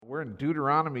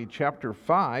Deuteronomy chapter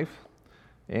 5,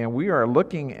 and we are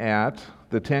looking at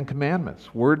the Ten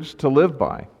Commandments, words to live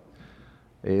by.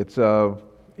 It's an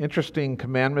interesting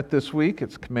commandment this week.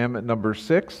 It's commandment number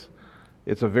 6.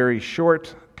 It's a very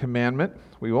short commandment.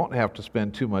 We won't have to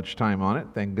spend too much time on it.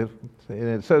 And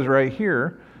it says right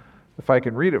here, if I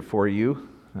can read it for you.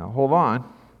 Now, hold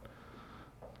on.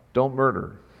 Don't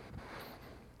murder.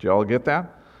 Did you all get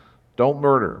that? Don't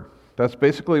murder. That's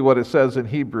basically what it says in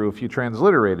Hebrew if you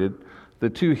transliterated the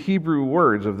two Hebrew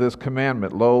words of this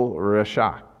commandment, lo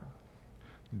reshach.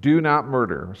 Do not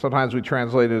murder. Sometimes we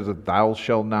translate it as thou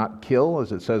shalt not kill,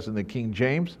 as it says in the King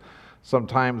James.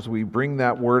 Sometimes we bring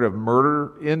that word of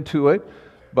murder into it.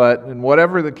 But in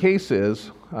whatever the case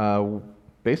is,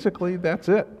 basically that's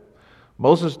it.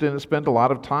 Moses didn't spend a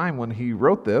lot of time when he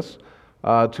wrote this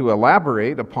to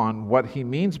elaborate upon what he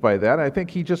means by that. I think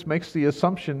he just makes the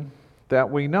assumption that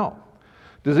we know.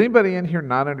 Does anybody in here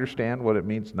not understand what it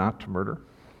means not to murder?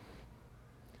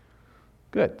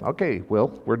 Good. Okay,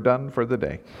 Will, we're done for the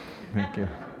day. Thank you.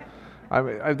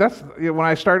 When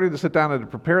I started to sit down and to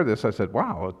prepare this, I said,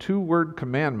 wow, a 2-word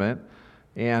commandment,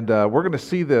 and we're going to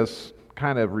see this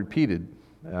kind of repeated.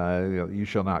 You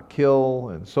shall not kill,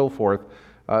 and so forth.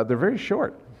 They're very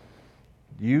short.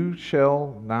 You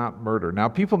shall not murder. Now,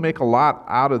 people make a lot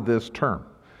out of this term.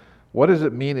 What does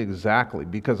it mean exactly?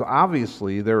 Because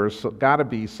obviously there's got to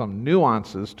be some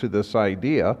nuances to this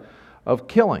idea of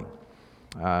killing.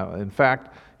 In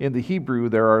fact, in the Hebrew,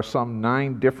 there are some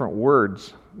 9 different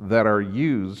words that are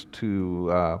used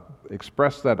to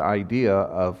express that idea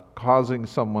of causing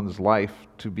someone's life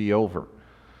to be over.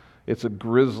 It's a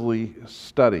grisly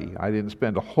study. I didn't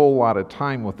spend a whole lot of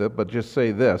time with it, but just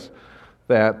say this,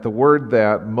 that the word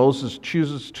that Moses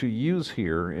chooses to use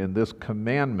here in this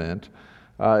commandment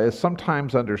is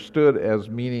sometimes understood as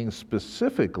meaning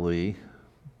specifically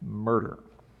murder,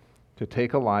 to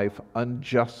take a life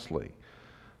unjustly.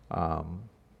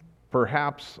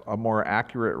 Perhaps a more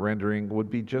accurate rendering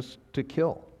would be just to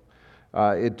kill.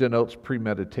 It denotes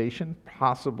premeditation,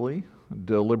 possibly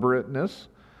deliberateness.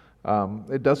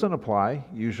 It doesn't apply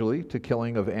usually to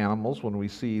killing of animals when we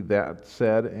see that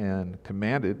said and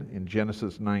commanded in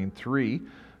Genesis 9:3,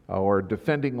 or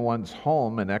defending one's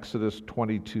home in Exodus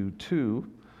 22:2.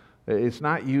 It's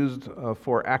not used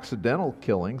for accidental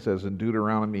killings, as in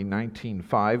Deuteronomy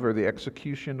 19:5, or the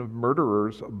execution of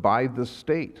murderers by the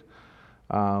state.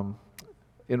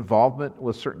 Involvement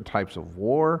with certain types of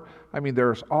war. I mean,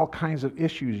 there's all kinds of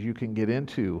issues you can get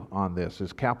into on this.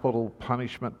 Is capital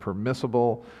punishment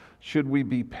permissible? Should we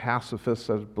be pacifists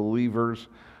as believers?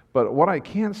 But what I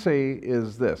can say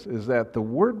is this, is that the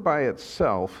word by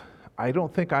itself, I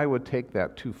don't think I would take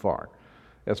that too far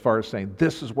as saying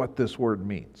this is what this word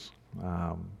means.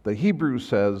 The Hebrew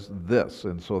says this,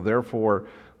 and so therefore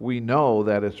we know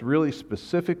that it's really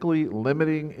specifically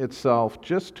limiting itself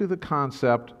just to the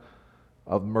concept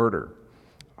of murder.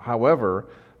 However,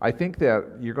 I think that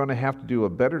you're going to have to do a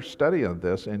better study of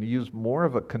this and use more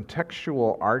of a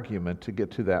contextual argument to get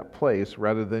to that place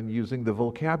rather than using the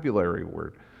vocabulary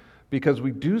word. Because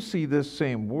we do see this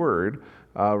same word,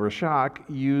 reshach,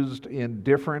 used in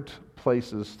different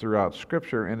places throughout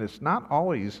Scripture, and it's not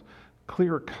always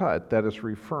clear-cut that it's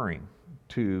referring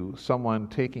to someone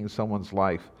taking someone's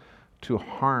life to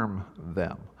harm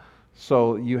them.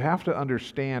 So you have to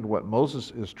understand what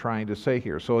Moses is trying to say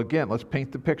here. So again, let's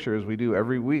paint the picture as we do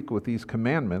every week with these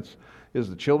commandments, is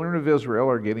the children of Israel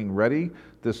are getting ready,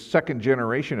 this second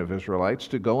generation of Israelites,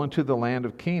 to go into the land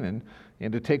of Canaan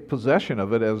and to take possession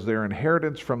of it as their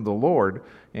inheritance from the Lord.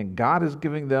 And God is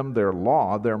giving them their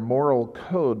law, their moral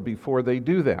code before they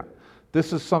do that.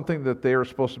 This is something that they are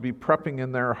supposed to be prepping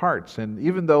in their hearts. And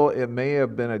even though it may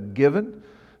have been a given,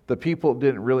 the people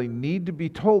didn't really need to be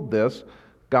told this.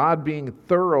 God, being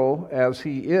thorough as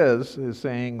He is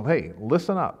saying, hey,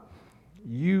 listen up.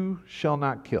 You shall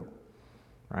not kill.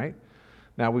 Right?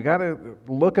 Now, we got to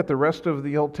look at the rest of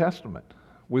the Old Testament.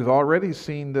 We've already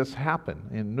seen this happen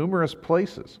in numerous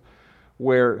places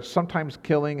where sometimes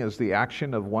killing is the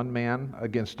action of one man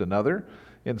against another,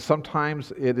 and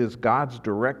sometimes it is God's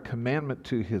direct commandment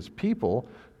to His people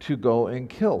to go and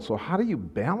kill. So how do you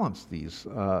balance these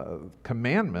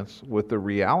commandments with the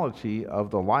reality of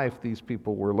the life these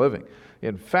people were living?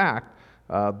 In fact,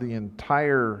 the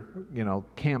entire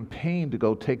campaign to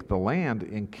go take the land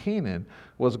in Canaan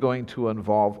was going to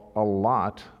involve a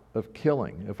lot of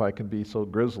killing, if I can be so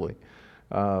grisly,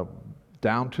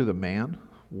 down to the man,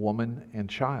 woman, and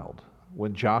child.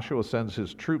 When Joshua sends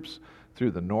his troops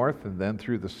through the north and then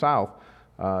through the south,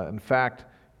 in fact,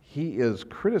 he is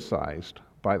criticized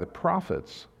by the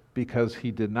prophets because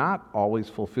he did not always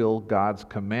fulfill God's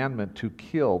commandment to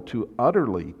kill, to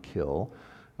utterly kill,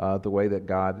 the way that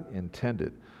God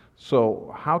intended.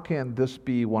 So how can this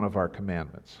be one of our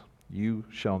commandments? You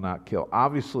shall not kill.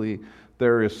 Obviously,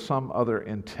 there is some other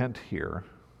intent here,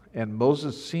 and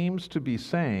Moses seems to be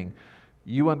saying,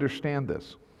 you understand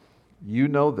this. You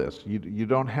know this. You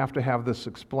don't have to have this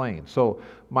explained. So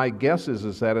my guess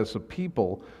is that as a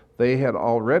people, they had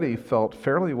already felt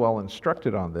fairly well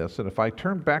instructed on this. And if I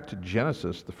turn back to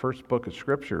Genesis, the first book of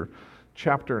Scripture,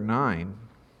 chapter 9,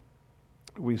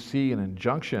 we see an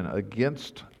injunction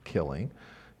against killing.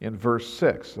 In verse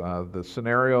 6, the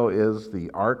scenario is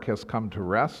the ark has come to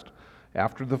rest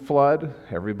after the flood.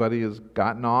 Everybody has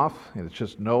gotten off, and it's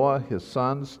just Noah, his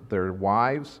sons, their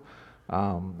wives,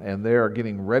 and they are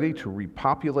getting ready to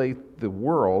repopulate the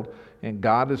world. And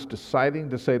God is deciding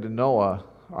to say to Noah,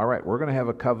 all right, we're going to have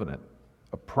a covenant,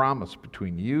 a promise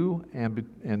between you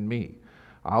and me.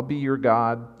 I'll be your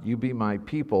God, you be my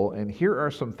people, and here are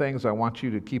some things I want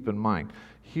you to keep in mind.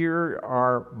 Here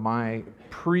are my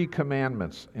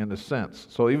pre-commandments, in a sense.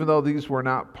 So even though these were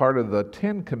not part of the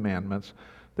 10 commandments,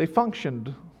 they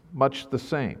functioned much the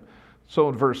same. So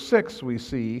in verse 6, we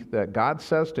see that God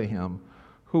says to him,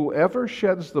 whoever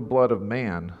sheds the blood of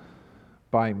man,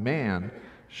 by man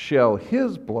shall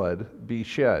his blood be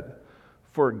shed.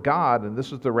 For God, and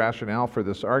this is the rationale for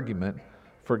this argument,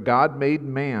 for God made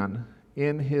man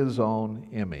in his own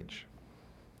image.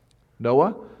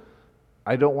 Noah,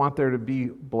 I don't want there to be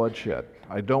bloodshed.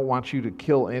 I don't want you to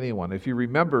kill anyone. If you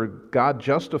remember, God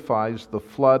justifies the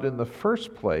flood in the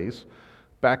first place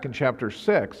back in chapter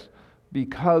 6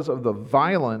 because of the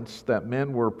violence that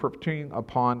men were perpetrating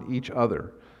upon each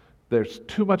other. There's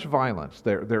too much violence.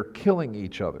 They're killing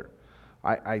each other.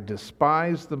 I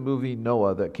despise the movie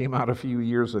Noah that came out a few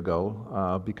years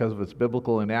ago because of its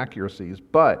biblical inaccuracies,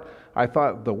 but I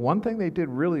thought the one thing they did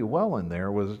really well in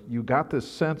there was you got this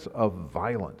sense of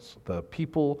violence. The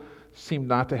people seemed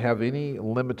not to have any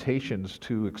limitations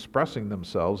to expressing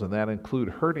themselves, and that include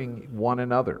hurting one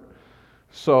another.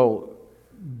 So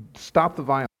stop the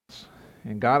violence.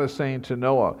 And God is saying to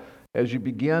Noah, as you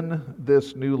begin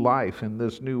this new life in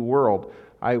this new world,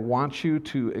 I want you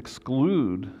to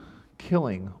exclude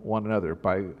killing one another.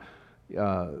 By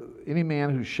any man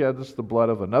who sheds the blood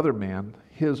of another man,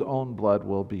 his own blood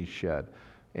will be shed.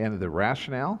 And the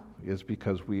rationale is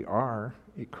because we are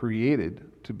created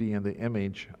to be in the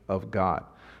image of God.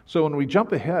 So when we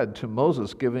jump ahead to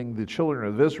Moses giving the children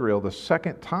of Israel the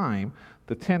second time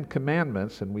the 10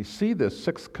 commandments, and we see this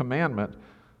sixth commandment,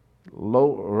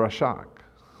 lo rashak,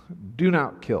 do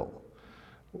not kill.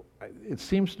 It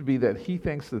seems to be that he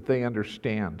thinks that they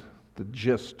understand the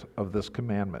gist of this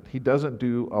commandment. He doesn't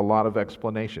do a lot of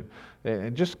explanation.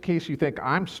 And just in case you think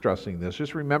I'm stressing this,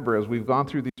 just remember as we've gone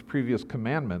through these previous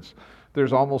commandments,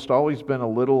 there's almost always been a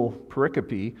little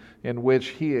pericope in which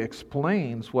he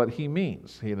explains what he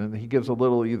means. And he gives a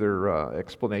little either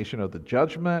explanation of the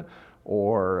judgment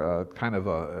or kind of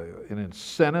an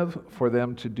incentive for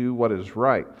them to do what is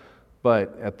right.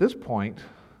 But at this point,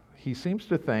 he seems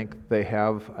to think they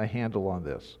have a handle on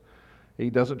this. He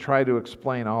doesn't try to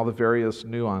explain all the various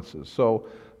nuances. So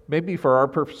maybe for our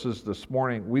purposes this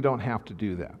morning, we don't have to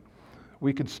do that.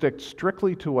 We can stick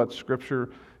strictly to what Scripture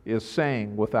is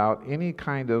saying without any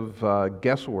kind of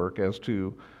guesswork as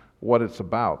to what it's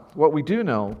about. What we do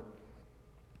know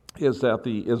is that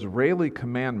the Israeli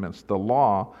commandments, the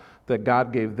law that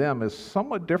God gave them, is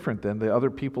somewhat different than the other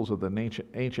peoples of the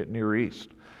ancient Near East.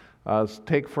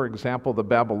 Take, for example, the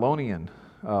Babylonian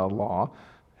law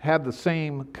had the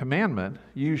same commandment,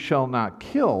 you shall not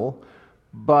kill,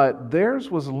 but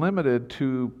theirs was limited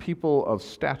to people of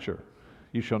stature.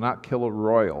 You shall not kill a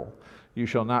royal. You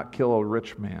shall not kill a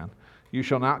rich man. You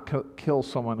shall not kill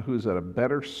someone who's at a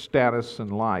better status in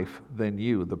life than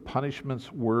you. The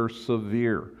punishments were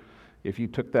severe if you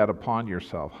took that upon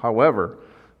yourself. However,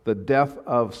 the death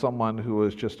of someone who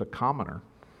was just a commoner,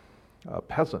 a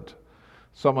peasant,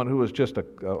 someone who was just a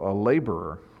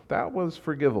laborer, that was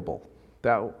forgivable.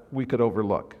 That we could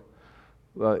overlook.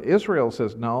 Israel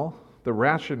says, no, the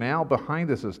rationale behind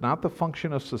this is not the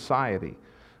function of society.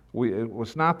 It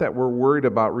was not that we're worried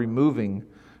about removing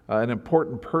an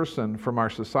important person from our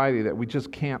society that we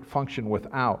just can't function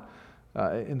without.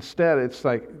 Instead, it's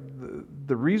like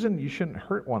the reason you shouldn't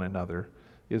hurt one another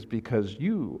is because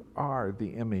you are the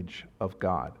image of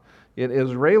God. In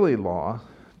Israeli law,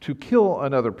 to kill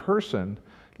another person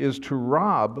is to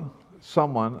rob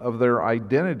someone of their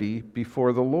identity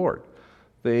before the Lord.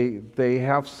 They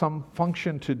have some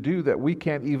function to do that we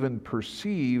can't even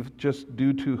perceive just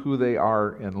due to who they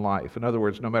are in life. In other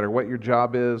words, no matter what your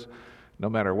job is, no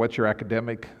matter what your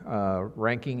academic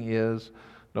ranking is,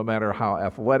 no matter how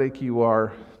athletic you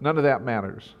are, none of that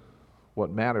matters. What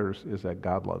matters is that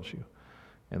God loves you.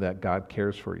 and that God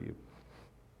cares for you.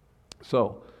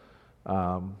 So,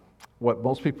 what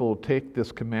most people take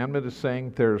this commandment is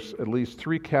saying there's at least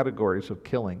 3 categories of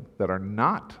killing that are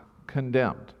not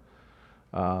condemned,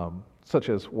 such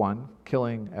as 1,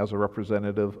 killing as a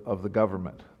representative of the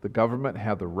government. The government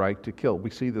had the right to kill. We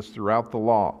see this throughout the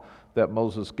law that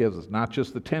Moses gives us, not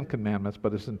just the 10 commandments,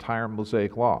 but his entire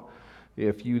Mosaic law.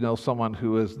 If you know someone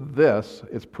who is this,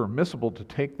 it's permissible to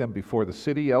take them before the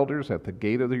city elders at the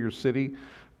gate of your city,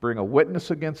 bring a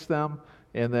witness against them,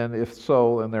 and then if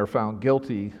so, and they're found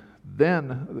guilty,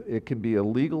 then it can be a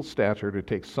legal stature to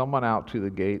take someone out to the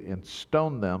gate and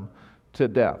stone them to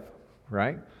death,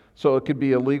 right? So it could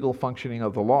be a legal functioning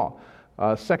of the law.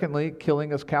 Secondly,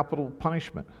 killing is capital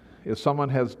punishment. If someone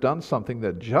has done something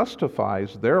that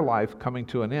justifies their life coming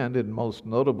to an end, and most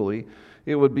notably,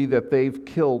 it would be that they've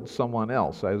killed someone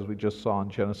else, as we just saw in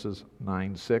Genesis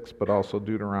 9:6, but also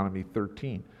Deuteronomy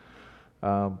 13.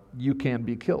 You can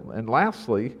be killed. And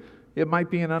lastly, it might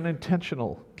be an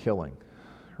unintentional killing,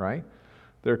 right?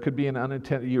 There could be an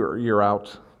unintentional, you're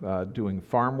out doing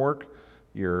farm work,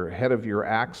 your head of your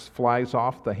axe flies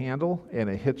off the handle and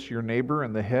it hits your neighbor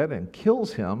in the head and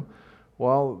kills him.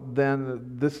 Well,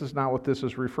 then this is not what this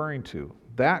is referring to.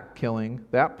 That killing,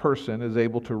 that person is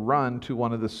able to run to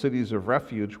one of the cities of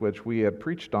refuge, which we had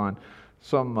preached on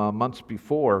some months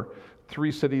before.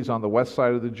 3 cities on the west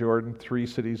side of the Jordan, 3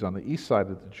 cities on the east side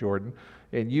of the Jordan.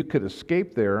 And you could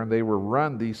escape there, and they were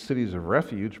run, these cities of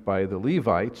refuge, by the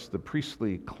Levites, the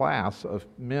priestly class of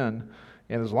men.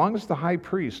 And as long as the high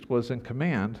priest was in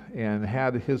command and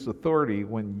had his authority,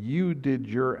 when you did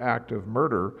your act of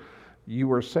murder, you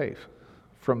were safe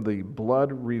from the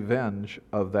blood revenge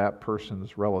of that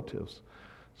person's relatives.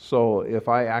 So if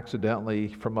I accidentally,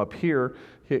 from up here,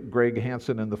 hit Greg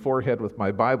Hansen in the forehead with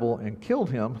my Bible and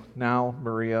killed him, now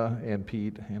Maria and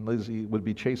Pete and Lizzie would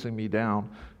be chasing me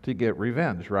down to get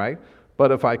revenge, right?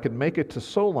 But if I could make it to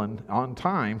Solon on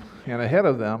time and ahead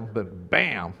of them, but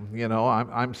bam,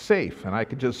 I'm safe and I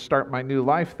could just start my new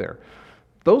life there.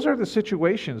 Those are the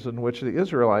situations in which the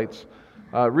Israelites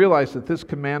realized that this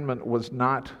commandment was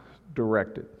not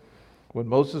directed. When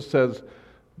Moses says,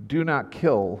 do not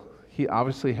kill, he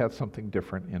obviously had something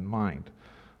different in mind.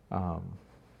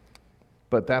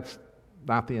 But that's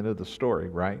not the end of the story,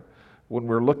 right? When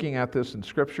we're looking at this in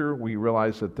Scripture, we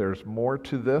realize that there's more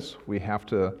to this. We have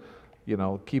to,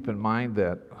 keep in mind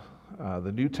that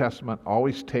the New Testament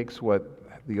always takes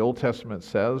what the Old Testament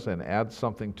says and adds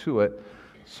something to it.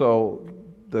 So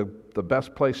the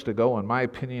best place to go, in my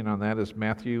opinion, on that is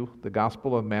Matthew, the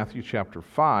Gospel of Matthew chapter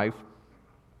 5.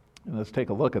 And let's take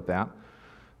a look at that.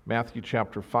 Matthew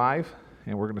chapter 5,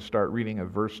 and we're going to start reading at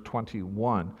verse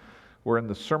 21. We're in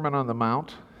the Sermon on the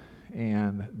Mount,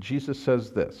 and Jesus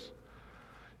says this: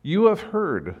 "You have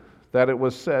heard that it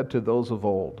was said to those of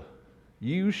old,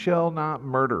 'You shall not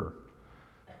murder,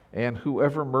 and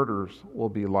whoever murders will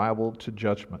be liable to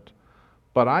judgment.'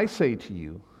 But I say to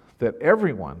you that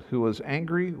everyone who is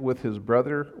angry with his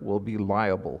brother will be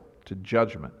liable to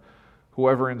judgment.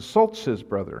 Whoever insults his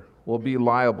brother will be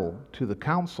liable to the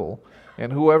council,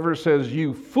 and whoever says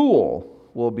 'you fool'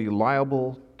 will be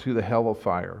liable to the hell of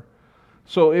fire.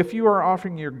 So if you are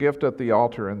offering your gift at the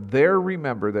altar and there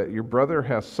remember that your brother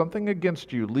has something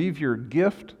against you, leave your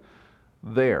gift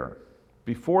there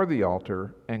before the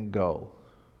altar and go.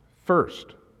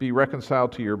 First, be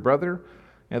reconciled to your brother,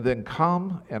 and then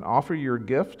come and offer your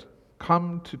gift.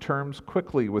 Come to terms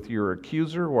quickly with your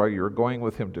accuser while you're going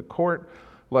with him to court,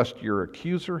 lest your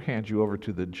accuser hand you over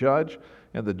to the judge,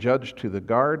 and the judge to the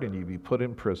guard, and you be put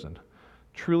in prison.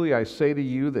 Truly I say to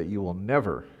you that you will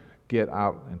never get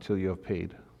out until you have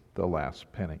paid the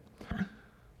last penny."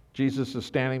 Jesus is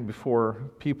standing before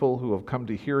people who have come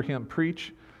to hear him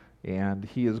preach, and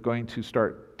he is going to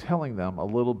start telling them a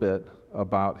little bit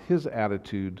about his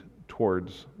attitude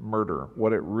towards murder,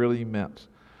 what it really meant.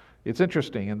 It's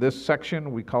interesting. In this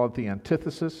section, we call it the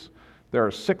antithesis. There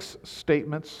are 6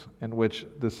 statements in which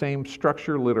the same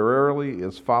structure literally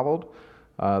is followed.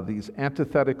 These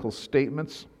antithetical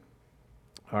statements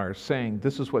are saying,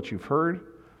 this is what you've heard,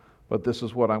 but this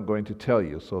is what I'm going to tell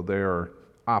you. So they are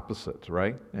opposites,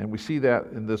 right? And we see that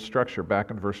in this structure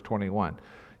back in verse 21.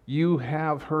 You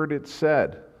have heard it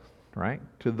said, right,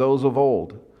 to those of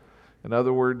old. In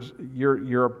other words,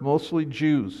 you're mostly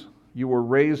Jews. You were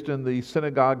raised in the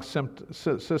synagogue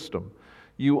system.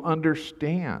 You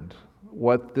understand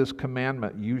what this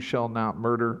commandment, you shall not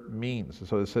murder, means.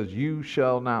 So it says, you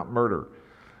shall not murder.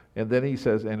 And then he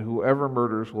says, and whoever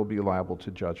murders will be liable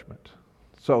to judgment.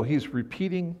 So he's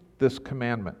repeating this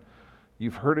commandment.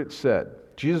 You've heard it said.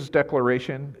 Jesus'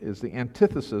 declaration is the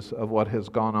antithesis of what has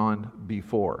gone on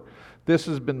before. This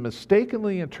has been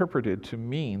mistakenly interpreted to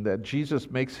mean that Jesus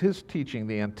makes his teaching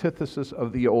the antithesis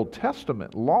of the Old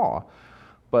Testament law.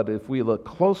 But if we look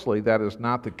closely, that is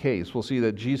not the case. We'll see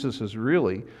that Jesus is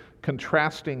really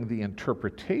contrasting the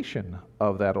interpretation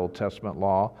of that Old Testament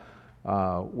law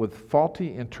with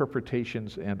faulty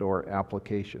interpretations and or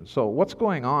applications. So what's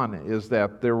going on is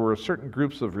that there were certain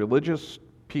groups of religious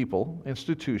people,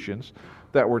 institutions,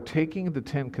 that were taking the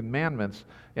Ten Commandments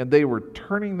and they were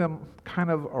turning them kind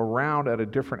of around at a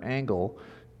different angle,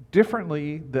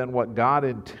 differently than what God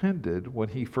intended when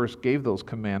he first gave those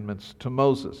commandments to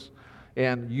Moses.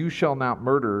 And you shall not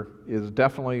murder is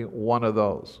definitely one of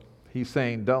those. He's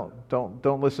saying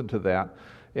don't listen to that.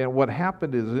 And what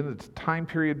happened is in its time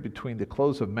period between the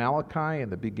close of Malachi and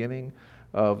the beginning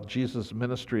of Jesus'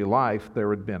 ministry life, there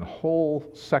had been whole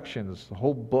sections,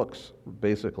 whole books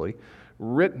basically,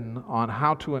 written on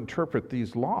how to interpret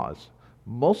these laws.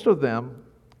 Most of them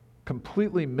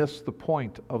completely miss the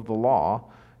point of the law,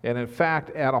 and in fact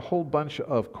add a whole bunch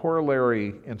of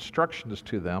corollary instructions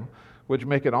to them, which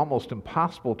make it almost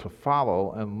impossible to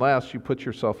follow unless you put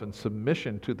yourself in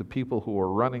submission to the people who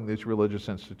are running these religious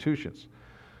institutions.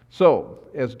 So,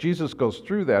 as Jesus goes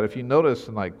through that, if you notice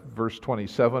in like verse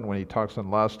 27, when he talks on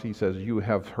lust, he says, you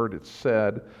have heard it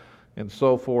said, and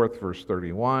so forth. Verse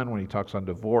 31, when he talks on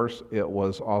divorce, it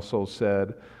was also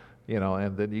said,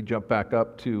 and then you jump back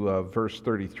up to verse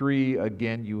 33,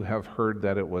 again, you have heard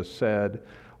that it was said.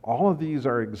 All of these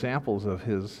are examples of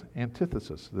his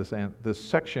antithesis, this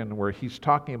section where he's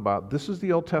talking about this is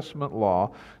the Old Testament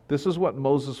law, this is what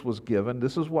Moses was given,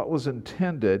 this is what was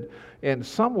intended, and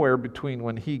somewhere between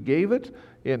when he gave it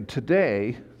and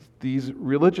today, these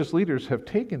religious leaders have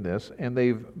taken this and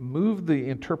they've moved the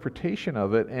interpretation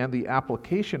of it and the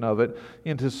application of it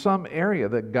into some area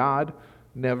that God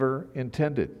never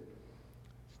intended.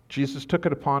 Jesus took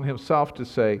it upon himself to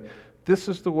say, this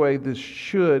is the way this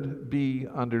should be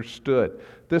understood.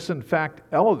 This, in fact,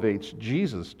 elevates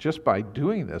Jesus just by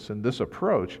doing this and this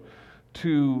approach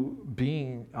to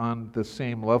being on the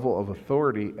same level of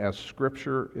authority as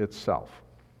Scripture itself.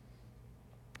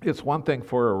 It's one thing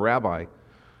for a rabbi,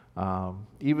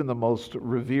 even the most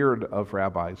revered of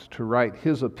rabbis, to write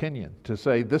his opinion, to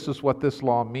say this is what this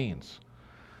law means.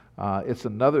 It's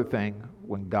another thing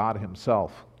when God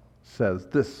himself says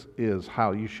this is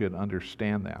how you should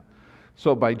understand that.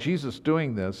 So by Jesus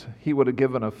doing this, he would have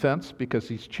given offense because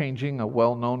he's changing a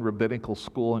well-known rabbinical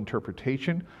school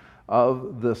interpretation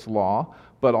of this law,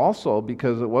 but also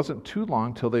because it wasn't too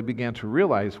long till they began to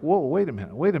realize, whoa, wait a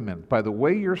minute. By the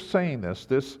way you're saying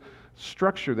this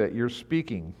structure that you're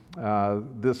speaking,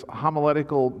 this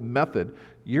homiletical method,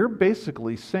 you're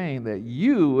basically saying that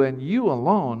you and you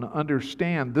alone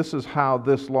understand this is how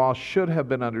this law should have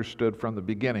been understood from the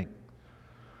beginning.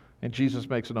 And Jesus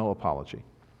makes no apology.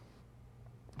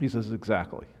 He says,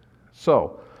 exactly.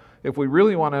 So, if we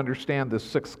really want to understand this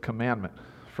sixth commandment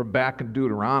from back in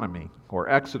Deuteronomy or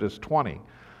Exodus 20,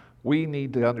 we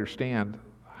need to understand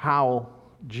how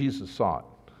Jesus saw it.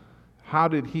 How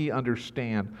did he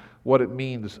understand what it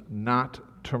means not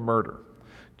to murder?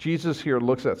 Jesus here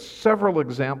looks at several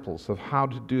examples of how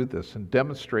to do this and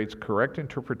demonstrates correct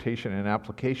interpretation and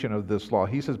application of this law.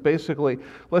 He says, basically,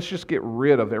 let's just get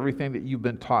rid of everything that you've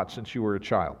been taught since you were a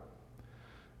child.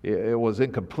 It was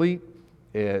incomplete.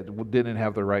 It didn't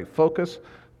have the right focus.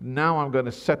 Now I'm going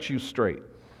to set you straight.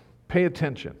 Pay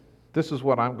attention. This is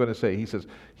what I'm going to say. He says,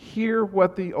 hear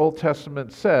what the Old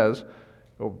Testament says.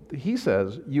 He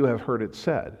says, you have heard it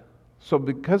said. So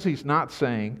because he's not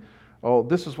saying, oh,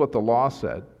 this is what the law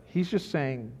said, he's just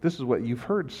saying, this is what you've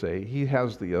heard say. He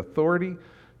has the authority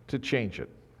to change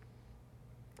it.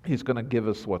 He's going to give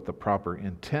us what the proper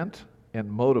intent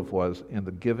and motive was in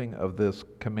the giving of this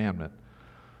commandment.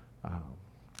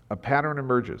 A pattern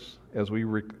emerges as we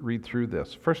read through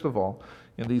this. First of all,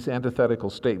 in these antithetical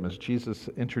statements, Jesus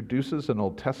introduces an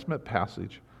Old Testament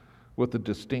passage with a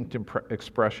distinct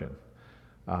expression.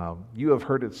 You have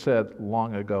heard it said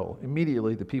long ago.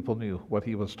 Immediately, the people knew what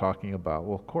he was talking about.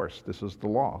 Well, of course, this is the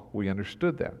law. We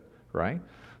understood that, right?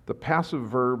 The passive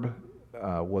verb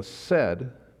was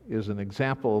said is an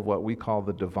example of what we call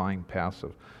the divine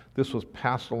passive. This was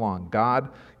passed along. God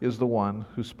is the one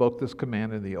who spoke this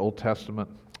command in the Old Testament.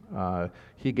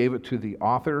 He gave it to the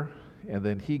author, and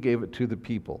then he gave it to the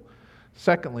people.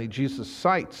 Secondly, Jesus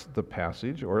cites the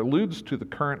passage or alludes to the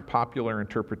current popular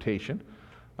interpretation,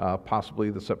 possibly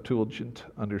the Septuagint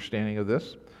understanding of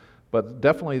this, but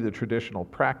definitely the traditional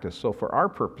practice. So for our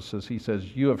purposes, he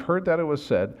says, you have heard that it was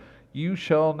said, you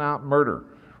shall not murder,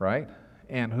 right?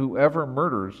 And whoever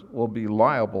murders will be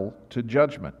liable to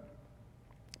judgment.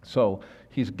 So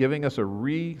he's giving us a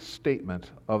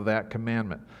restatement of that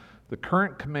commandment. The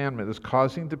current commandment is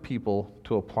causing the people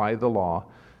to apply the law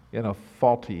in a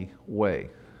faulty way.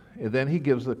 And then he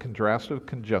gives the contrastive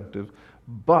conjunctive,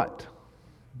 but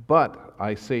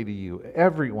I say to you,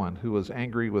 everyone who is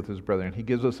angry with his brother, and he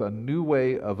gives us a new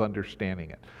way of understanding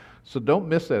it. So don't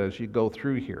miss that as you go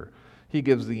through here. He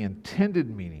gives the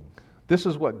intended meaning. This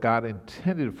is what God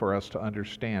intended for us to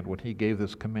understand when he gave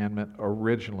this commandment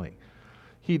originally.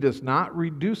 He does not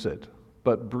reduce it,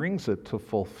 but brings it to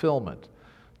fulfillment.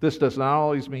 This does not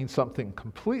always mean something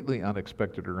completely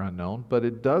unexpected or unknown, but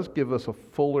it does give us a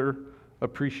fuller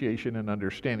appreciation and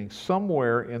understanding.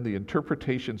 Somewhere in the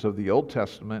interpretations of the Old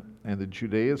Testament and the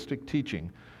Judaistic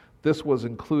teaching, this was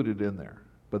included in there,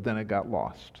 but then it got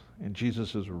lost, and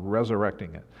Jesus is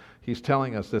resurrecting it. He's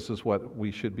telling us this is what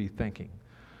we should be thinking.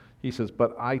 He says,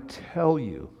 but I tell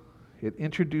you, it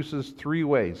introduces three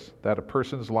ways that a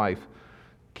person's life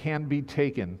can be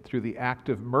taken through the act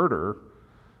of murder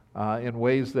in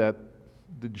ways that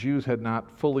the Jews had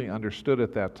not fully understood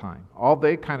at that time. All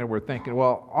they kind of were thinking,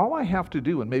 well, all I have to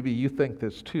do, and maybe you think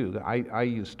this too, I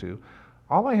used to,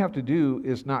 all I have to do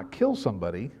is not kill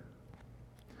somebody,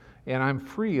 and I'm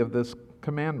free of this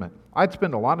commandment. I'd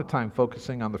spend a lot of time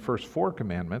focusing on the first four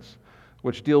commandments,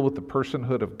 which deal with the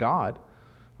personhood of God.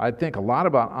 I'd think a lot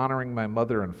about honoring my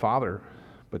mother and father,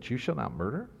 but you shall not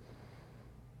murder.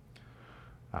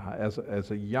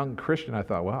 As a young Christian, I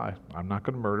thought, well, I'm not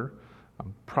going to murder.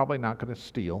 I'm probably not going to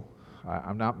steal.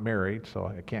 I'm not married, so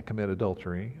I can't commit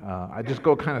adultery. I just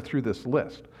go kind of through this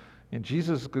list. And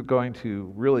Jesus is going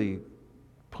to really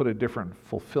put a different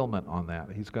fulfillment on that.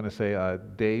 He's going to say,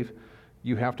 Dave,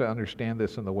 you have to understand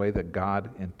this in the way that God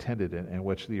intended it, in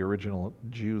which the original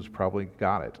Jews probably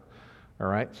got it. All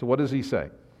right? So what does he say?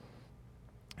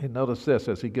 And notice this,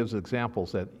 as he gives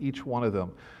examples, that each one of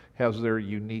them has their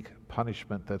unique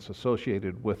punishment that's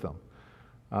associated with them.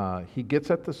 He gets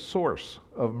at the source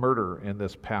of murder in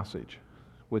this passage,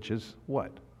 which is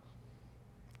what?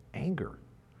 Anger.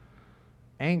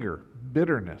 Anger,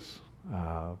 bitterness.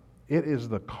 It is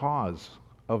the cause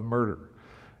of murder.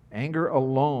 Anger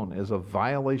alone is a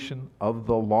violation of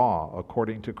the law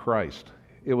according to Christ.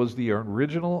 It was the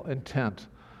original intent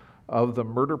of the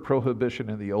murder prohibition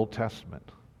in the Old Testament.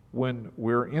 When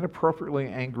we're inappropriately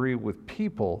angry with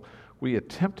people, we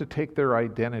attempt to take their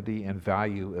identity and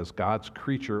value as God's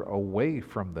creature away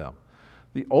from them.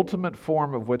 The ultimate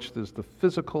form of which is the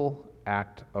physical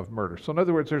act of murder. So in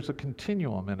other words, there's a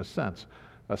continuum in a sense,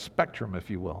 a spectrum, if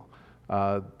you will.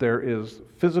 There is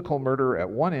physical murder at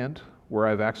one end, where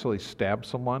I've actually stabbed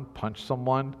someone, punched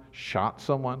someone, shot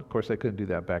someone. Of course, they couldn't do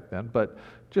that back then, but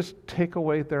just take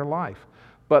away their life.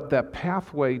 But that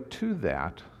pathway to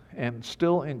that, and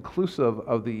still inclusive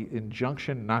of the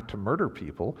injunction not to murder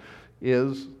people,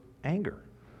 is anger.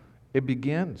 It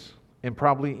begins and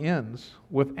probably ends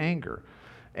with anger.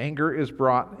 Anger is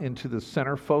brought into the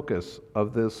center focus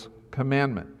of this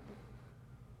commandment.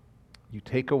 You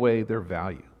take away their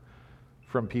value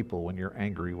from people when you're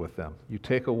angry with them. You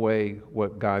take away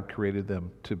what God created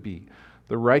them to be.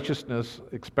 The righteousness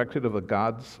expected of a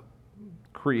God's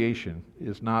creation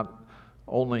is not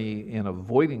only in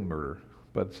avoiding murder,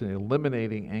 but it's in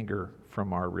eliminating anger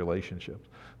from our relationships.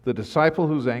 The disciple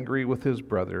who's angry with his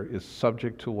brother is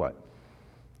subject to what?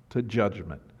 To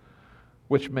judgment,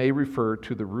 which may refer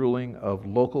to the ruling of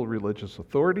local religious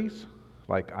authorities,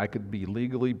 like I could be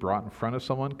legally brought in front of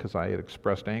someone because I had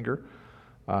expressed anger,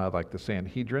 like the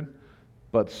Sanhedrin,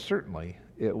 but certainly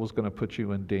it was going to put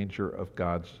you in danger of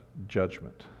God's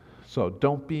judgment. So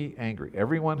don't be angry.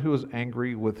 Everyone who is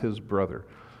angry with his brother.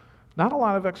 Not a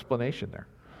lot of explanation there.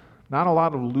 Not a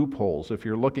lot of loopholes if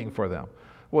you're looking for them.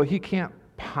 Well, he can't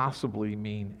possibly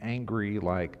mean angry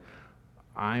like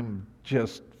I'm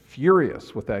just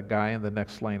furious with that guy in the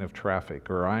next lane of traffic,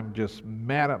 or I'm just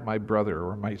mad at my brother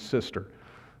or my sister.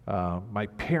 My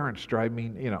parents drive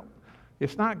me,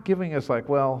 It's not giving us like,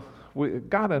 well,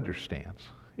 God understands.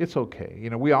 It's okay.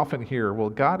 We often hear, well,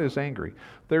 God is angry.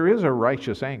 There is a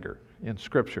righteous anger in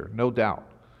Scripture, no doubt.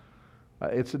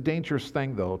 It's a dangerous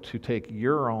thing, though, to take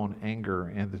your own anger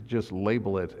and to just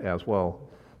label it as, well,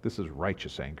 this is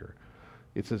righteous anger.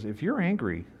 It says if you're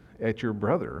angry at your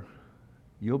brother,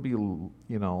 you'll be,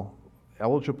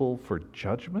 eligible for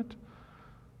judgment.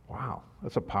 Wow,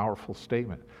 that's a powerful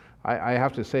statement. I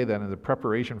have to say that in the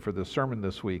preparation for the sermon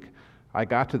this week, I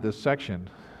got to this section,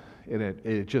 and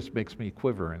it just makes me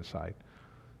quiver inside.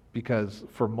 Because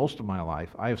for most of my life,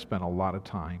 I have spent a lot of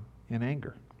time in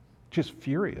anger. Just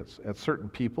furious at certain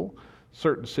people,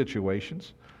 certain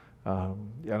situations. I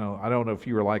don't know if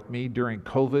you were like me during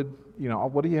COVID.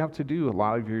 What do you have to do a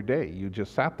lot of your day? You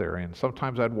just sat there, and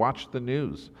sometimes I'd watch the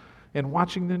news, And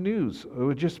watching the news, it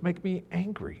would just make me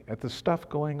angry at the stuff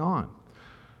going on.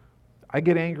 I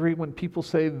get angry when people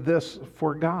say this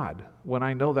for God, when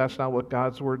I know that's not what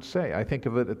God's words say. I think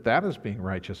of it that as being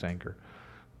righteous anger.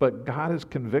 But God has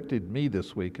convicted me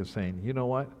this week as saying, you know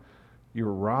what?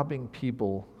 You're robbing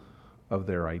people of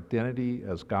their identity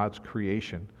as God's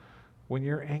creation when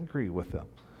you're angry with them.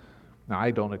 Now,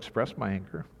 I don't express my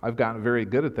anger. I've gotten very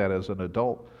good at that as an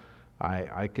adult.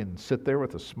 I can sit there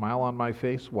with a smile on my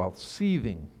face while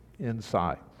seething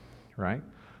inside, right?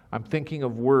 I'm thinking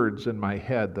of words in my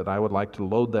head that I would like to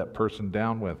load that person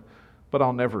down with, but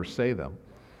I'll never say them.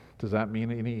 Does that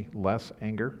mean any less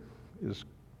anger is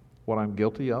what I'm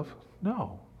guilty of?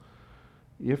 No.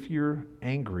 If you're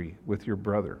angry with your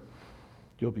brother,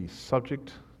 you'll be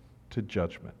subject to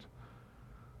judgment.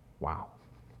 Wow.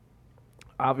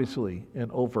 Obviously,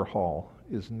 an overhaul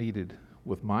is needed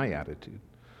with my attitude.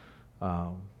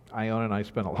 Iona and I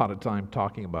spent a lot of time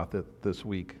talking about that this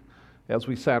week as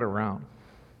we sat around.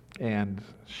 And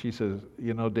she says,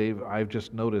 you know, Dave, I've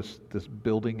just noticed this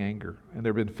building anger. And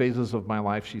there have been phases of my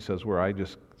life, she says, where I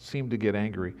just seem to get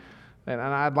angry. And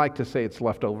I'd like to say it's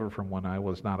left over from when I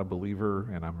was not a believer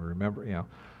and I'm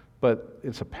but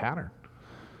it's a pattern.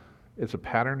 It's a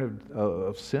pattern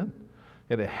of sin.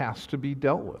 And it has to be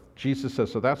dealt with. Jesus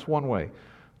says, so that's one way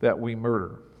that we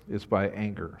murder is by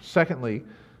anger. Secondly,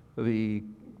 the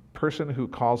person who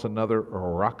calls another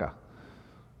raka,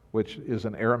 which is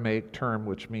an Aramaic term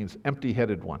which means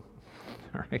empty-headed one.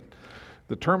 All right?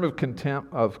 The term of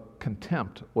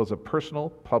contempt was a personal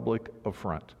public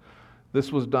affront.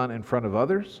 This was done in front of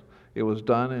others. It was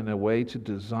done in a way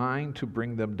designed to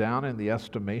bring them down in the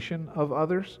estimation of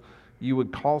others. You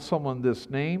would call someone this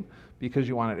name because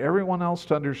you wanted everyone else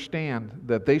to understand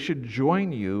that they should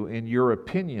join you in your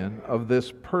opinion of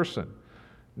this person.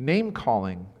 Name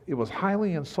calling, it was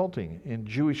highly insulting in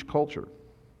Jewish culture.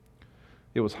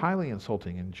 It was highly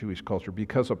insulting in Jewish culture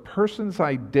because a person's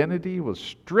identity was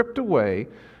stripped away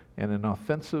and an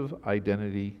offensive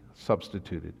identity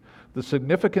substituted. The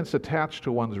significance attached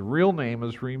to one's real name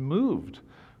is removed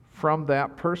from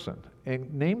that person.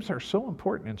 And names are so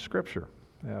important in Scripture.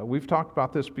 We've talked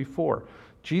about this before.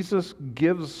 Jesus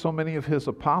gives so many of his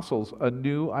apostles a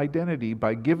new identity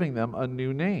by giving them a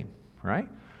new name, right?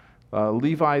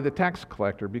 Levi the tax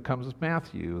collector becomes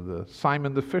Matthew.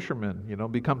 Simon the fisherman,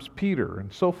 becomes Peter,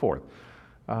 and so forth.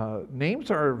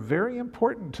 Names are very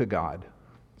important to God.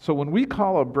 So when we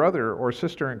call a brother or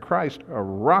sister in Christ a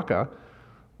raka,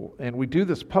 and we do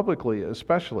this publicly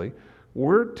especially,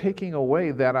 we're taking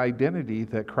away that identity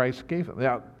that Christ gave them.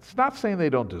 Now, it's not saying they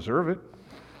don't deserve it.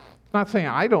 It's not saying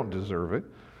I don't deserve it,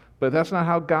 but that's not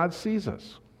how God sees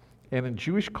us. And in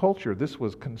Jewish culture, this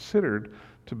was considered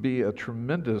to be a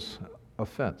tremendous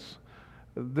offense.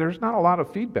 There's not a lot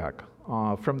of feedback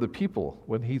from the people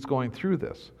when he's going through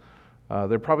this.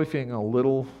 They're probably feeling a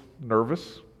little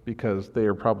nervous because they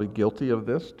are probably guilty of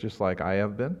this, just like I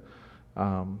have been.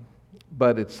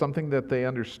 But it's something that they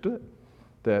understood,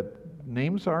 that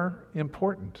names are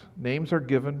important. Names are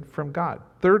given from God.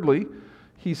 Thirdly,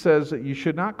 he says that you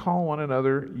should not call one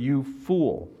another you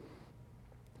fool.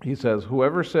 He says,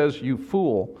 whoever says you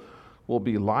fool will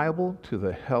be liable to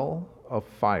the hell of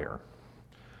fire.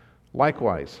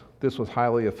 Likewise, this was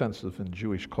highly offensive in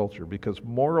Jewish culture because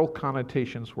moral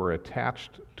connotations were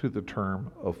attached to the term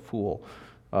of fool.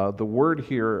 The word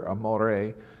here,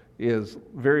 amore, is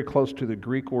very close to the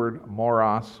Greek word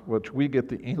moros, which we get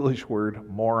the English word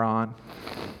moron.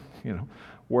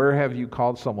 Where have you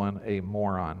called someone a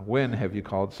moron? When have you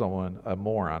called someone a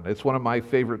moron? It's one of my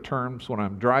favorite terms when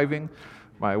I'm driving.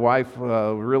 My wife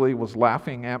really was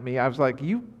laughing at me. I was like,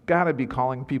 you got to be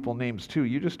calling people names too.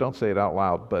 You just don't say it out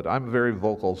loud, but I'm very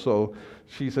vocal. So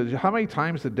she says, how many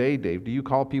times a day, Dave, do you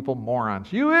call people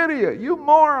morons? You idiot, you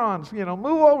morons, move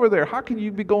over there. How can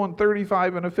you be going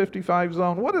 35 in a 55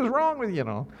 zone? What is wrong with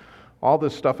you? All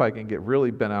this stuff I can get really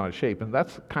bent out of shape, and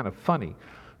that's kind of funny.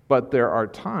 But there are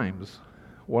times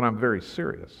when I'm very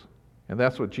serious, and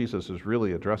that's what Jesus is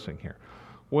really addressing here.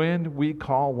 When we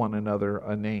call one another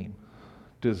a name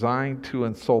designed to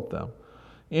insult them,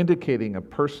 indicating a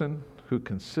person who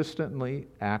consistently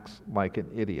acts like an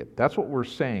idiot. That's what we're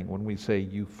saying when we say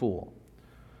you fool.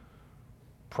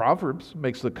 Proverbs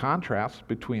makes the contrast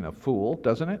between a fool,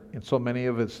 doesn't it? In so many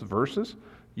of its verses,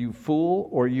 you fool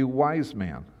or you wise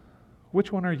man.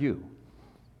 Which one are you?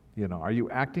 Are you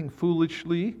acting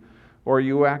foolishly or are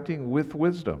you acting with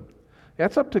wisdom?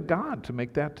 That's up to God to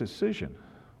make that decision.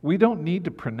 We don't need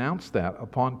to pronounce that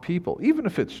upon people, even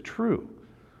if it's true.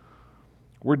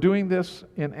 We're doing this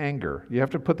in anger. You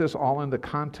have to put this all in the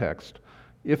context.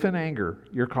 If in anger,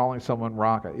 you're calling someone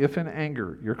raka. If in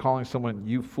anger, you're calling someone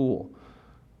you fool.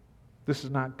 This is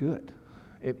not good.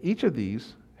 And each of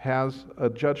these has a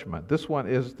judgment. This one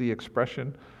is the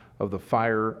expression of the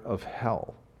fire of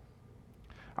hell.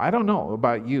 I don't know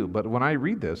about you, but when I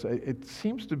read this, it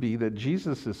seems to be that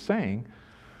Jesus is saying,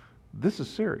 this is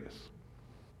serious.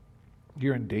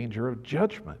 You're in danger of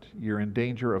judgment. You're in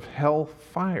danger of hell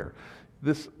fire.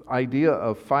 This idea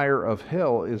of fire of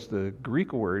hell is the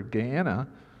Greek word Gehenna,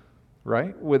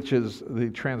 right? Which is the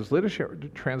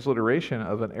transliteration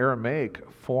of an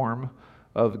Aramaic form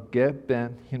of Geb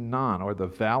Ben Hinnom, or the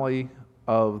valley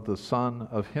of the son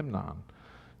of Hinnom.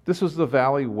 This is the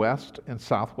valley west and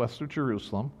southwest of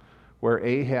Jerusalem, where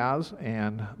Ahaz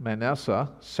and Manasseh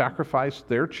sacrificed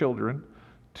their children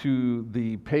to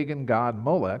the pagan god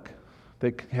Molech.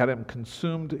 They had him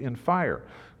consumed in fire.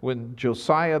 When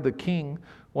Josiah the king,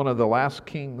 one of the last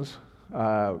kings,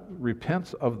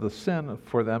 repents of the sin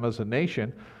for them as a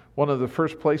nation, one of the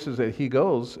first places that he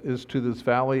goes is to this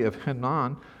valley of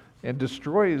Hinnom and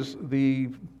destroys the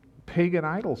pagan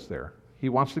idols there. He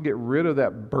wants to get rid of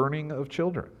that burning of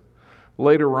children.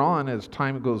 Later on, as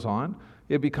time goes on,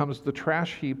 it becomes the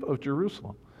trash heap of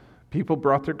Jerusalem. People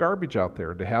brought their garbage out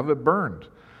there to have it burned.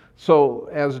 So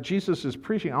as Jesus is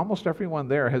preaching, almost everyone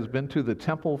there has been to the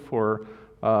temple for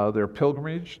their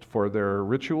pilgrimage, for their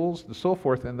rituals, and so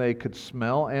forth, and they could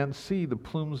smell and see the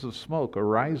plumes of smoke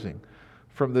arising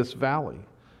from this valley.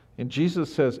 And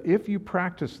Jesus says, if you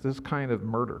practice this kind of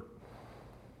murder,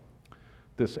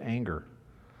 this anger,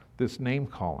 this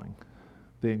name-calling,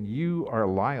 then you are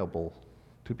liable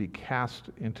to be cast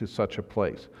into such a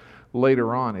place.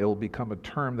 Later on, it will become a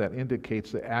term that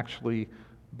indicates the actually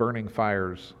burning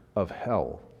fires of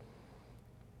hell.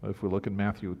 If we look in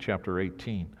Matthew chapter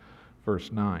 18,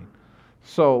 verse 9.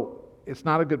 So, it's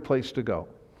not a good place to go.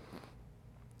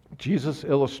 Jesus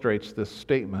illustrates this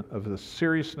statement of the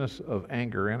seriousness of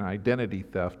anger and identity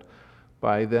theft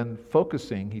by then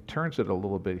focusing, he turns it a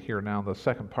little bit here now in the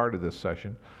second part of this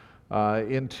session,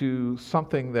 into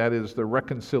something that is the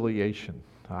reconciliation.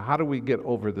 How do we get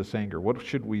over this anger? What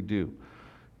should we do?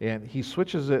 And he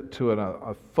switches it to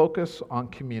a focus on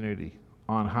community,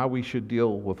 on how we should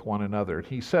deal with one another.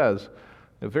 He says,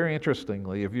 very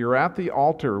interestingly, if you're at the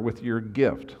altar with your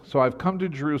gift, so I've come to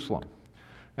Jerusalem,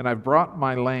 and I've brought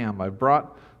my lamb, I've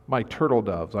brought my turtle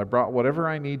doves, I brought whatever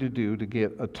I need to do to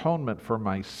get atonement for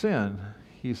my sin,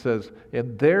 he says,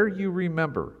 and there you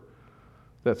remember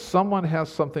that someone has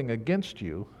something against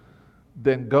you,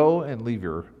 then go and leave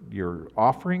your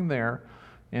offering there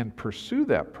and pursue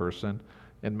that person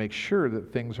and make sure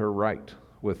that things are right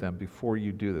with them before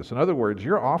you do this. In other words,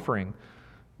 your offering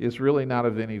is really not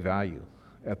of any value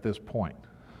at this point.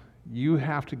 You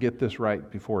have to get this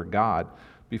right before God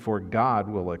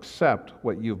will accept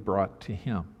what you've brought to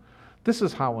Him. This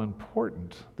is how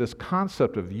important this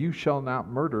concept of you shall not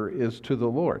murder is to the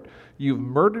Lord. You've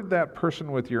murdered that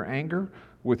person with your anger,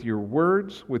 with your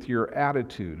words, with your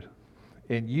attitude,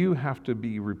 and you have to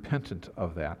be repentant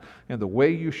of that. And the way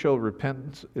you show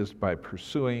repentance is by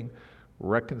pursuing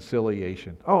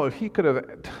reconciliation. Oh, if he could have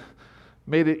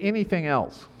made it anything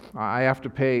else, I have to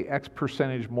pay X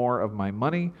percentage more of my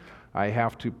money, I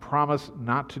have to promise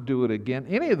not to do it again.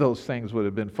 Any of those things would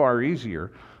have been far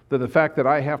easier than the fact that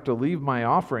I have to leave my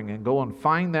offering and go and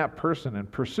find that person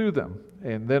and pursue them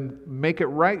and then make it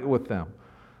right with them.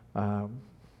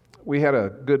 We had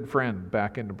a good friend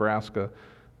back in Nebraska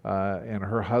and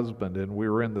her husband, and we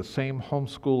were in the same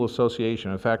homeschool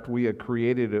association. In fact, we had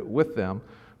created it with them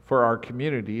for our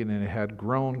community, and it had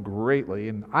grown greatly.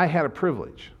 And I had a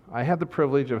privilege. I had the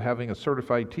privilege of having a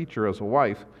certified teacher as a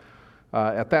wife.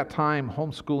 At that time,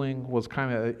 homeschooling was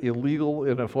kind of illegal,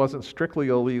 and if it wasn't strictly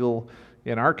illegal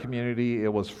in our community,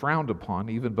 it was frowned upon,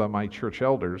 even by my church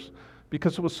elders,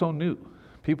 because it was so new.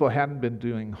 People hadn't been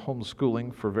doing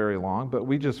homeschooling for very long, but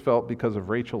we just felt because of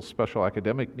Rachel's special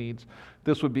academic needs,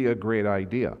 this would be a great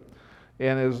idea.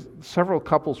 And as several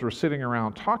couples were sitting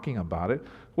around talking about it,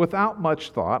 without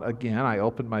much thought, again, I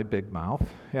opened my big mouth,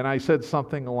 and I said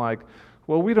something like,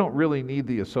 well, we don't really need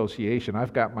the association.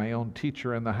 I've got my own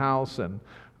teacher in the house, and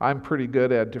I'm pretty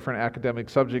good at different academic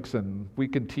subjects, and we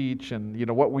can teach, and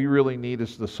what we really need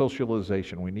is the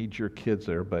socialization. We need your kids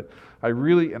there. But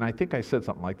and I think I said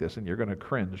something like this, and you're going to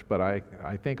cringe, but I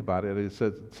think about it. It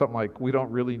says something like, we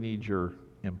don't really need your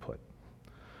input.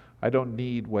 I don't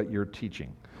need what you're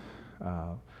teaching.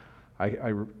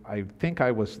 I think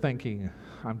I was thinking,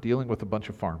 I'm dealing with a bunch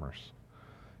of farmers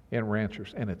and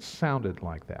ranchers, and it sounded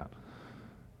like that.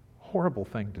 Horrible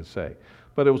thing to say.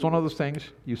 But it was one of those things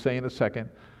you say in a second.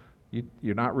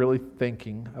 You're not really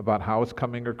thinking about how it's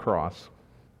coming across.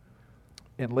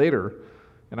 And later,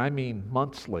 and I mean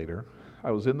months later,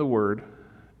 I was in the Word,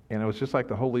 and it was just like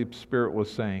the Holy Spirit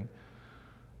was saying,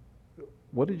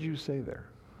 what did you say there?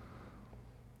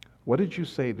 What did you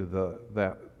say to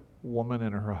that woman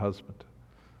and her husband?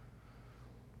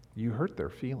 You hurt their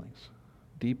feelings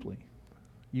deeply.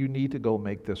 You need to go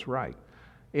make this right.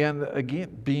 And again,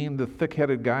 being the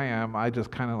thick-headed guy I am, I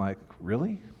just kind of like,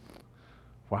 really?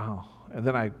 Wow. And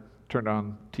then I turned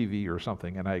on TV or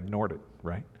something and I ignored it,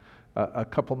 right? A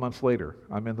couple months later,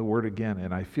 I'm in the Word again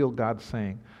and I feel God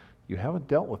saying, you haven't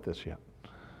dealt with this yet.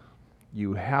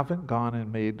 You haven't gone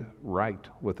and made right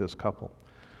with this couple.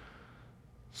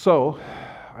 So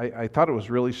I thought it was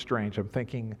really strange. I'm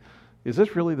thinking, is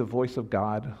this really the voice of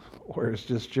God? Or is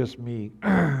this just me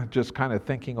just kind of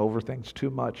thinking over things too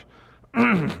much?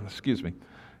 Excuse me.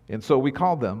 And so we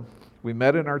called them. We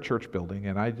met in our church building,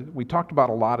 and we talked about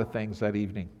a lot of things that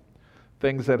evening.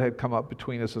 Things that had come up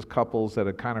between us as couples that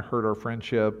had kind of hurt our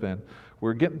friendship, and we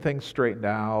were getting things straightened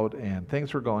out, and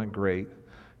things were going great.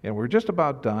 And we were just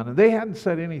about done, and they hadn't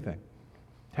said anything,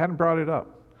 hadn't brought it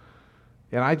up.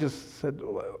 And I just said,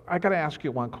 I got to ask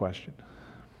you one question.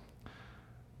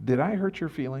 Did I hurt your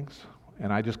feelings?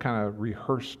 And I just kind of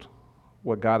rehearsed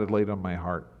what God had laid on my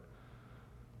heart.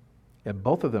 And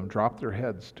both of them dropped their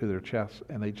heads to their chests,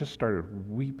 and they just started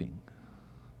weeping.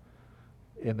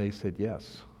 And they said,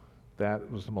 yes,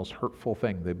 that was the most hurtful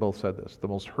thing. They both said this, the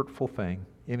most hurtful thing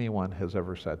anyone has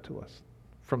ever said to us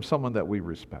from someone that we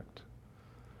respect.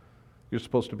 You're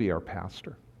supposed to be our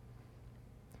pastor.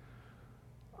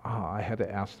 I had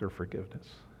to ask their forgiveness.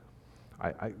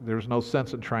 There's no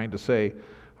sense in trying to say,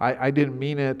 I didn't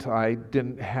mean it. I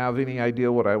didn't have any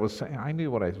idea what I was saying. I knew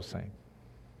what I was saying.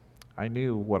 I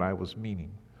knew what I was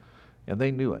meaning. And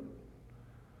they knew it.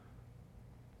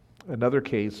 Another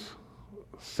case,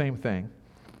 same thing.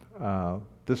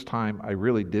 This time I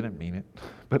really didn't mean it,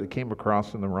 but it came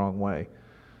across in the wrong way.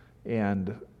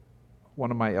 And one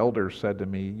of my elders said to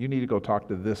me, you need to go talk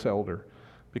to this elder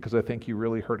because I think you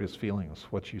really hurt his feelings,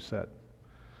 what you said.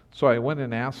 So I went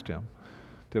and asked him,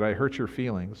 did I hurt your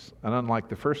feelings? And unlike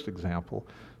the first example,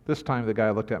 this time the guy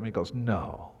looked at me and goes,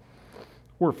 no,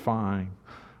 we're fine.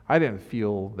 I didn't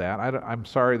feel that. I'm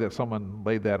sorry that someone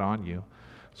laid that on you.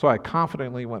 So I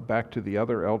confidently went back to the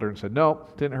other elder and said, no,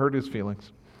 didn't hurt his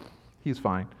feelings. He's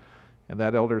fine. And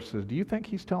that elder says, do you think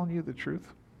he's telling you the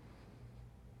truth?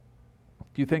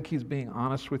 Do you think he's being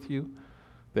honest with you?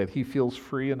 That he feels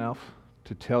free enough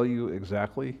to tell you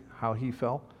exactly how he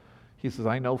felt? He says,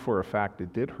 I know for a fact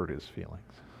it did hurt his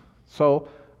feelings. So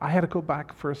I had to go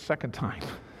back for a second time.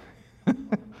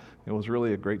 It was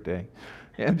really a great day.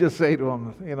 And just say to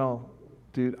him,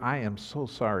 dude, I am so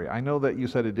sorry. I know that you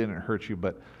said it didn't hurt you,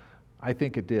 but I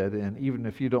think it did. And even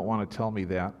if you don't want to tell me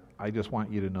that, I just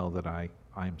want you to know that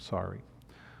I'm sorry.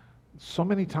 So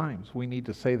many times we need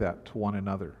to say that to one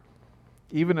another.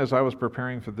 Even as I was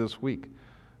preparing for this week,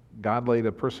 God laid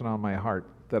a person on my heart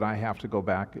that I have to go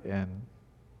back and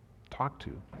talk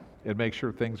to and make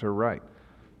sure things are right.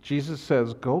 Jesus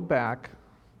says, go back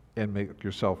and make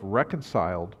yourself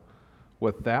reconciled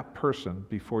with that person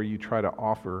before you try to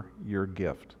offer your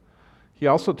gift. He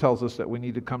also tells us that we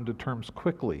need to come to terms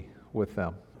quickly with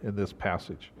them in this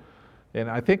passage. And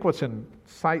I think what's in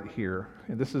sight here,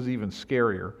 and this is even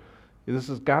scarier, this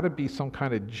has got to be some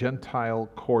kind of Gentile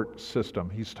court system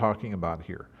he's talking about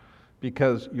here.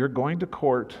 Because you're going to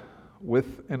court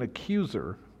with an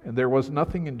accuser, and there was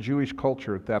nothing in Jewish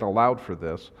culture that allowed for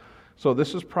this. So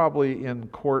this is probably in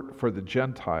court for the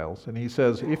Gentiles. And he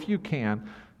says, if you can,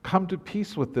 come to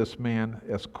peace with this man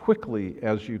as quickly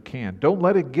as you can. Don't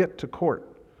let it get to court.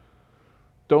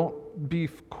 Don't be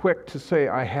quick to say,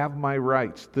 I have my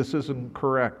rights. This isn't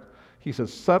correct. He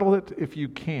says, settle it if you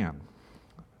can,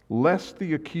 lest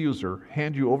the accuser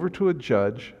hand you over to a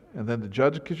judge, and then the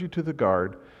judge gives you to the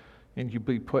guard, and you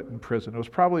be put in prison. It was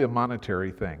probably a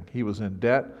monetary thing. He was in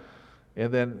debt,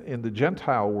 and then in the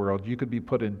Gentile world, you could be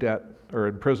put in debt or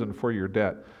in prison for your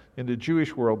debt. In the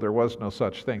Jewish world, there was no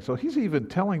such thing. So he's even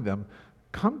telling them,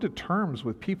 come to terms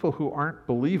with people who aren't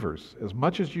believers as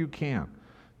much as you can.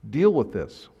 Deal with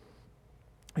this.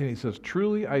 And he says,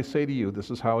 truly I say to you, this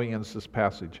is how he ends this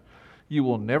passage, you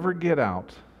will never get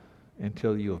out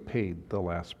until you have paid the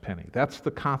last penny. That's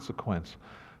the consequence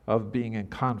of being in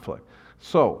conflict.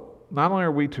 So, not only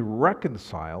are we to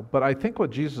reconcile, but I think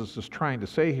what Jesus is trying to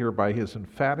say here by his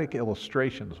emphatic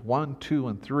illustrations, 1, 2,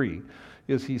 and 3,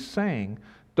 is he's saying,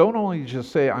 don't only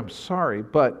just say, I'm sorry,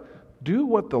 but do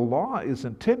what the law is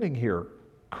intending here.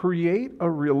 Create a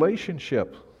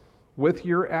relationship with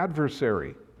your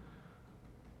adversary.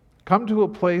 Come to a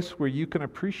place where you can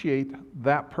appreciate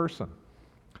that person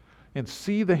and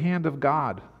see the hand of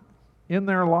God in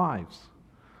their lives.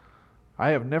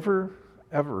 I have never,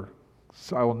 ever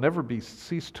So I will never be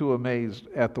cease to amazed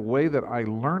at the way that I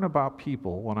learn about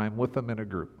people when I'm with them in a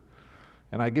group.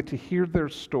 And I get to hear their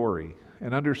story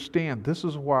and understand this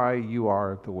is why you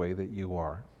are the way that you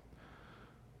are.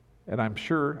 And I'm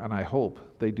sure and I hope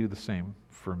they do the same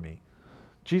for me.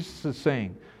 Jesus is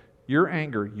saying, your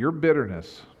anger, your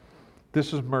bitterness,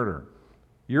 this is murder.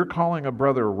 You're calling a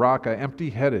brother Raka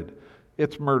empty-headed,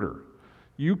 it's murder.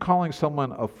 You calling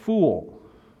someone a fool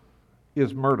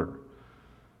is murder.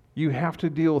 You have to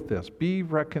deal with this. Be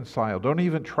reconciled. Don't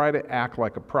even try to act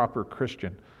like a proper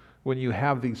Christian when you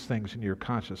have these things in your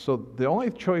conscience. So the only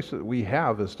choice that we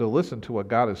have is to listen to what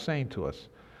God is saying to us.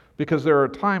 Because there are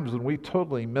times when we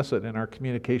totally miss it in our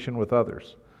communication with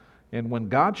others. And when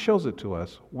God shows it to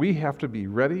us, we have to be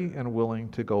ready and willing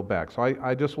to go back. So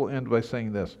I just will end by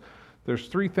saying this. There's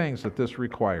 3 things that this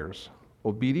requires: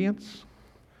 obedience,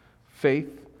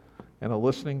 faith, and a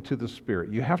listening to the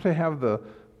Spirit. You have to have the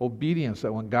obedience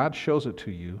that when God shows it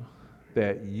to you,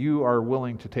 that you are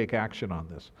willing to take action on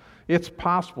this. It's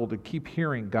possible to keep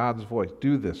hearing God's voice.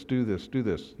 Do this, do this, do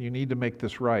this. You need to make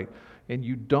this right. And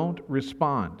you don't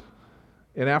respond.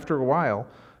 And after a while,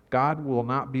 God will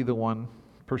not be the one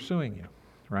pursuing you,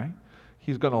 right?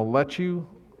 He's going to let you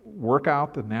work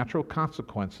out the natural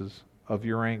consequences of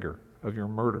your anger, of your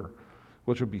murder,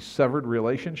 which would be severed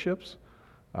relationships,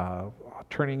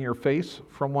 turning your face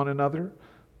from one another,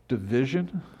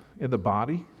 division in the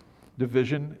body,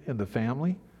 division in the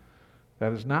family.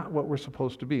 That is not what we're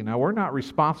supposed to be. Now, we're not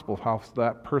responsible for how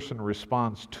that person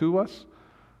responds to us,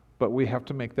 but we have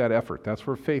to make that effort. That's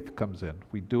where faith comes in.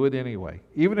 We do it anyway.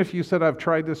 Even if you said, I've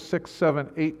tried this 6,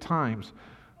 7, 8 times,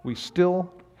 we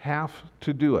still have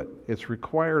to do it. It's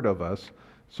required of us,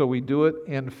 so we do it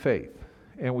in faith.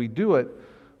 And we do it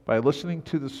by listening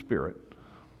to the Spirit.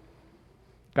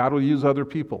 God will use other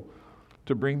people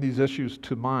to bring these issues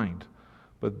to mind,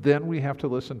 but then we have to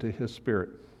listen to His Spirit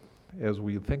as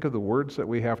we think of the words that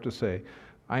we have to say.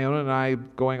 Iona and I,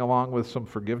 going along with some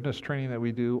forgiveness training that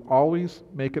we do, always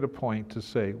make it a point to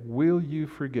say, will you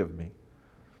forgive me?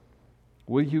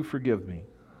 Will you forgive me?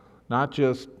 Not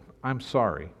just, I'm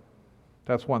sorry.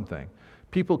 That's one thing.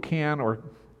 People can or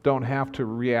don't have to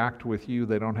react with you.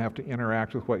 They don't have to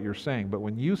interact with what you're saying. But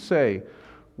when you say,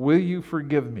 will you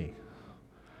forgive me?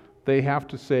 They have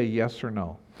to say yes or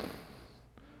no.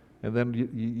 And then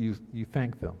you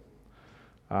thank them.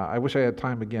 I wish I had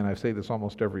time again, I say this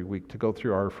almost every week, to go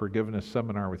through our forgiveness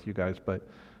seminar with you guys, but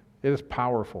it is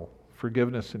powerful.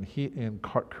 Forgiveness in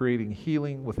creating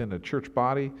healing within the church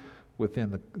body,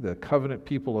 within the covenant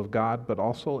people of God, but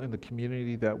also in the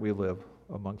community that we live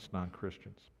amongst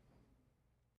non-Christians.